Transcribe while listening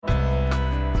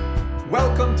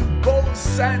Welcome to Bo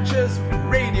Sanchez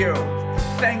Radio.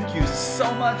 Thank you so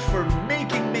much for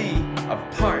making me a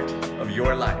part of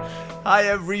your life. Hi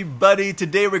everybody.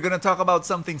 Today we're going to talk about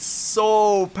something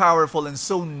so powerful and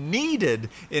so needed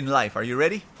in life. Are you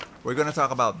ready? We're going to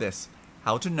talk about this.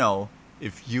 How to know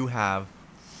if you have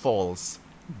false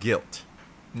guilt.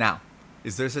 Now,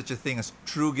 is there such a thing as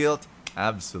true guilt?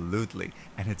 Absolutely.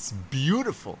 And it's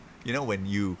beautiful. You know, when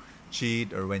you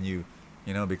cheat or when you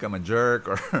become a jerk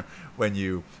or when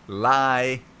you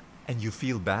lie and you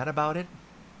feel bad about it,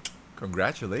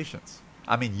 congratulations.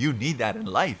 I mean, you need that in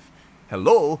life.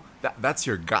 Hello, that's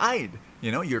your guide.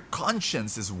 You know, your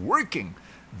conscience is working.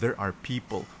 There are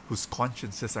people whose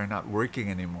consciences are not working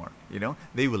anymore. You know,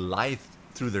 they will lie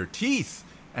through their teeth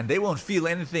and they won't feel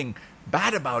anything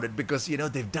bad about it because,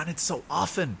 they've done it so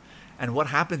often. And what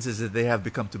happens is that they have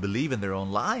become to believe in their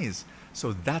own lies.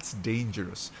 So that's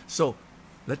dangerous. So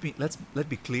let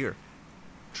be clear.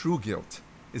 True guilt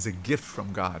is a gift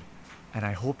from God. And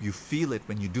I hope you feel it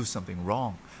when you do something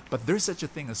wrong. But there's such a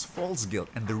thing as false guilt.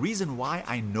 And the reason why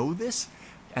I know this,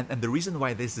 and the reason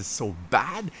why this is so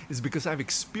bad, is because I've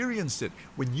experienced it.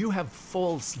 When you have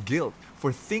false guilt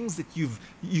for things that you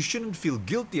shouldn't feel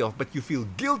guilty of, but you feel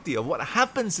guilty of, what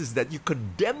happens is that you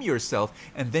condemn yourself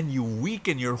and then you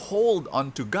weaken your hold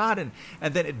onto God and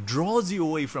then it draws you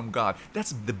away from God.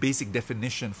 That's the basic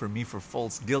definition for me for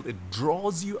false guilt. It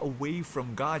draws you away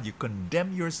from God. You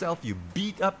condemn yourself, you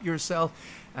beat up yourself,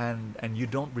 and you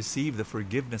don't receive the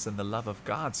forgiveness and the love of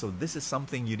God. So this is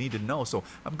something you need to know. So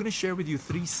I'm going to share with you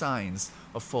 3 signs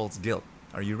of false guilt.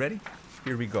 Are you ready?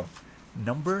 Here we go.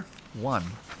 Number 1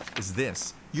 is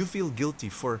this. You feel guilty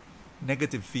for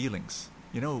negative feelings.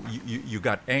 You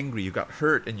got angry, you got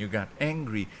hurt, and you got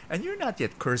angry, and you're not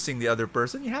yet cursing the other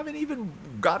person. You haven't even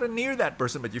gotten near that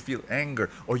person, but you feel anger,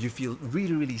 or you feel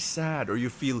really, really sad, or you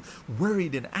feel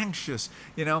worried and anxious,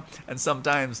 And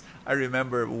sometimes I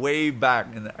remember way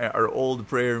back in our old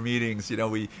prayer meetings,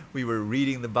 we were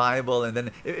reading the Bible, and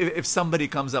then if somebody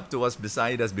comes up to us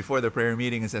beside us before the prayer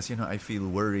meeting and says, I feel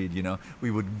worried,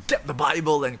 we would get the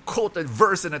Bible and quote a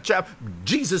verse in a chapter.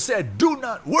 Jesus said, do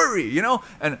not worry,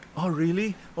 and oh, really?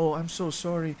 Oh, I'm so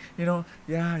sorry.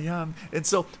 Yeah. And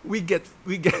so we get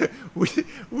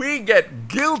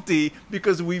guilty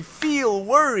because we feel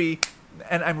worry,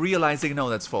 and I'm realizing no,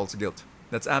 that's false guilt.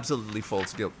 That's absolutely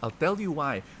false guilt. I'll tell you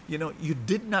why. You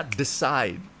did not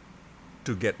decide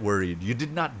to get worried. You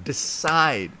did not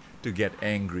decide to get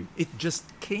angry. It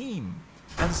just came.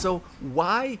 And so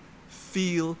why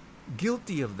feel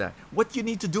guilty of that? What you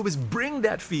need to do is bring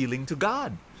that feeling to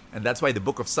God. And that's why the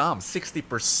book of Psalms,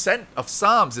 60% of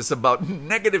Psalms is about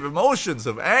negative emotions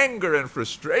of anger and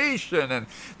frustration. And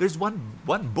there's one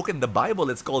book in the Bible,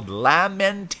 it's called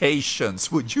Lamentations.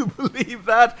 Would you believe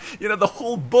that? The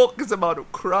whole book is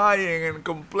about crying and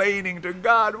complaining to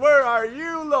God. Where are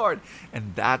you, Lord?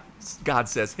 And that God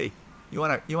says, hey, you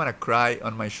wanna cry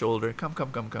on my shoulder? Come.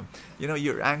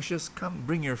 You're anxious? Come,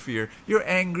 bring your fear. You're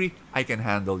angry? I can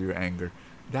handle your anger.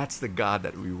 That's the God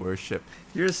that we worship.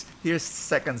 Here's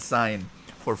second sign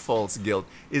for false guilt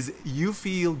is you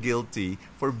feel guilty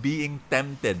for being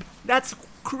tempted. That's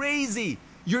crazy.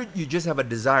 You just have a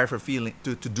desire for feeling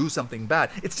to do something bad.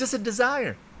 It's just a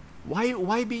desire.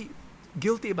 Why be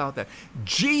guilty about that?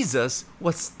 Jesus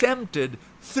was tempted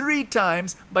 3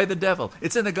 times by the devil.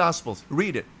 It's in the Gospels.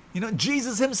 Read it.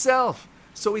 Jesus himself.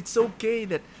 So it's okay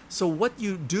that. So what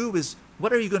you do is,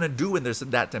 what are you going to do when there's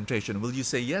that temptation? Will you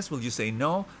say yes? Will you say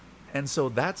no? And so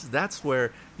that's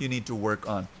where you need to work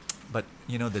on. But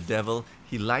the devil,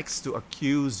 he likes to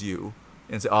accuse you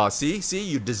and say, oh, see,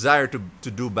 you desire to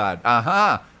do bad.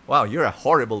 Wow, you're a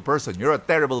horrible person. You're a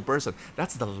terrible person.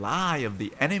 That's the lie of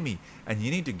the enemy, and you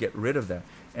need to get rid of that.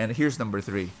 And here's number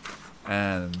 3.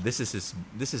 And this is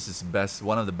his best,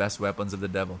 one of the best weapons of the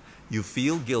devil. You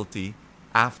feel guilty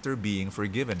after being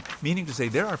forgiven. Meaning to say,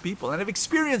 there are people, and I've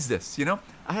experienced this,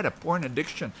 I had a porn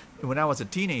addiction when I was a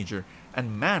teenager,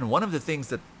 and man, one of the things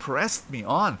that pressed me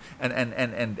on,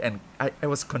 and I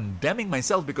was condemning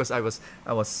myself because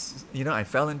I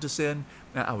fell into sin.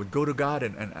 I would go to God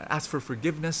and ask for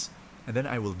forgiveness, and then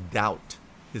I will doubt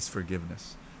his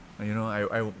forgiveness.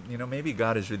 Maybe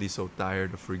God is really so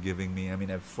tired of forgiving me. I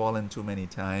mean, I've fallen too many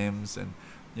times, and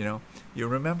you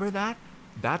remember that?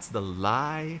 That's the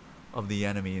lie of the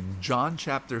enemy. In John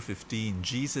chapter 15,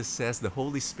 Jesus says the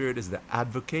Holy Spirit is the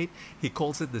advocate. He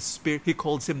calls it the Spirit. He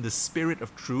calls him the Spirit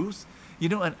of truth.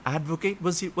 An advocate,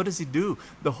 what does he do?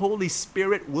 The Holy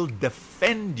Spirit will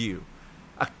defend you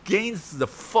against the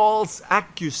false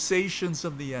accusations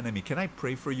of the enemy. Can I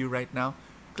pray for you right now?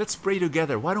 Let's pray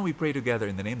together. Why don't we pray together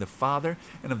in the name of the Father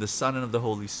and of the Son and of the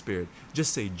Holy Spirit?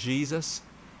 Just say, Jesus,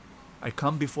 I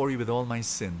come before you with all my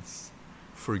sins.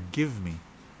 Forgive me.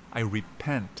 I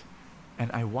repent.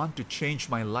 And I want to change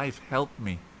my life. Help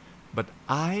me. But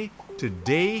I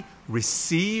today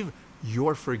receive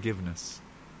your forgiveness.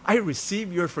 I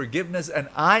receive your forgiveness, and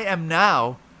I am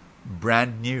now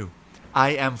brand new. I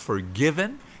am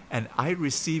forgiven, and I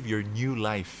receive your new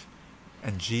life.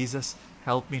 And Jesus,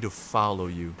 help me to follow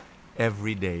you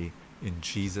every day in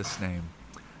Jesus' name.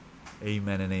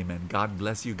 Amen and amen. God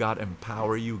bless you. God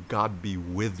empower you. God be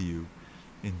with you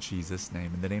in Jesus'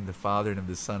 name. In the name of the Father, and of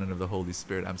the Son, and of the Holy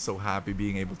Spirit. I'm so happy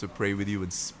being able to pray with you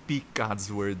and speak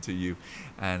God's word to you.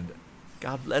 And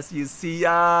God bless you. See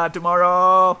ya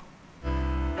tomorrow.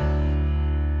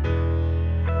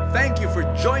 Thank you for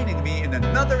joining me in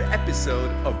another episode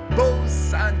of Bo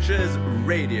Sanchez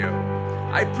Radio.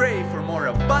 I pray for more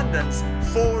abundance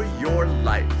for your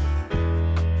life.